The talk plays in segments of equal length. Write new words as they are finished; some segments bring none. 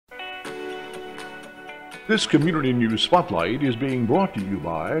This Community News Spotlight is being brought to you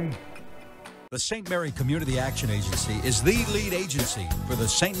by the St. Mary Community Action Agency is the lead agency for the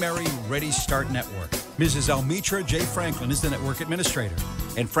St. Mary Ready Start Network. Mrs. Almitra J. Franklin is the network administrator,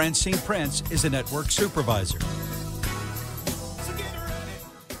 and Francine Prince is the network supervisor. My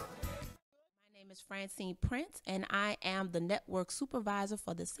name is Francine Prince, and I am the network supervisor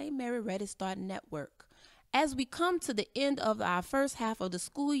for the St. Mary Ready Start Network. As we come to the end of our first half of the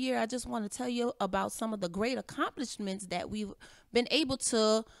school year, I just want to tell you about some of the great accomplishments that we've been able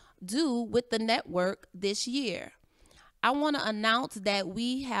to do with the network this year. I want to announce that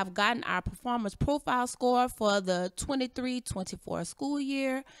we have gotten our performance profile score for the 23-24 school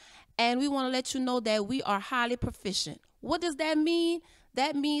year, and we want to let you know that we are highly proficient. What does that mean?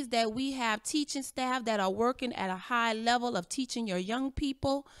 That means that we have teaching staff that are working at a high level of teaching your young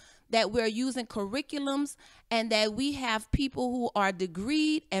people, that we're using curriculums, and that we have people who are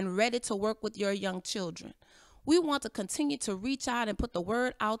degreed and ready to work with your young children. We want to continue to reach out and put the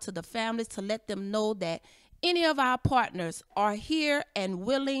word out to the families to let them know that any of our partners are here and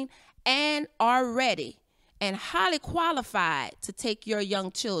willing and are ready and highly qualified to take your young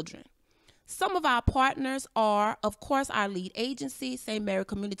children. Some of our partners are, of course, our lead agency, St. Mary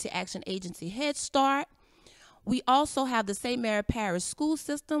Community Action Agency Head Start. We also have the St. Mary Parish school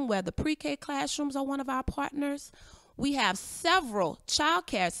system, where the pre-K classrooms are one of our partners. We have several child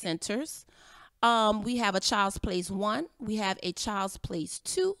care centers. We have a Child's Place 1. We have a Child's Place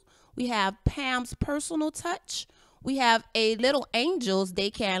 2. We have Pam's Personal Touch. We have a Little Angels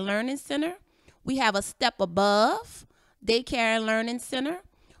Daycare and Learning Center. We have a Step Above Daycare and Learning Center.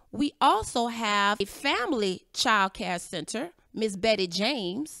 We also have a Family Child Care Center, Miss Betty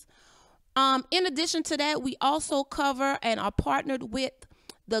James. In addition to that, we also cover and are partnered with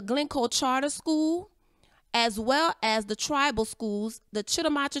the Glencoe Charter School, as well as the tribal schools, the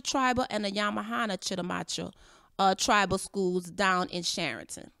Chittimacha Tribal and the Yamahana Chittimacha tribal schools down in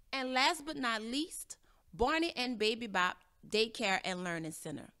Sharonton. And last but not least, Barney and Baby Bop Daycare and Learning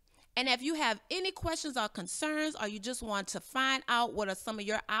Center. And if you have any questions or concerns, or you just want to find out what are some of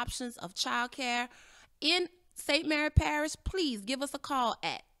your options of childcare in St. Mary Parish, please give us a call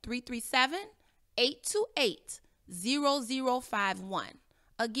at 337-828-0051.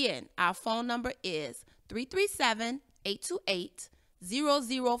 Again, our phone number is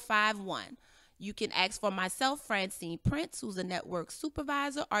 337-828-0051. You can ask for myself, Francine Prince, who's a network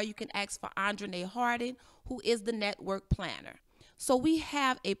supervisor, or you can ask for Andre Harding, who is the network planner. So we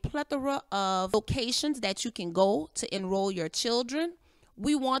have a plethora of locations that you can go to enroll your children.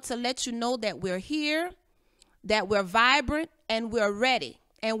 We want to let you know that we're here, that we're vibrant, and we're ready,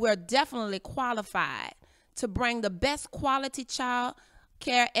 and we're definitely qualified to bring the best quality child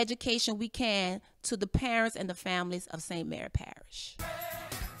care education we can to the parents and the families of St. Mary Parish.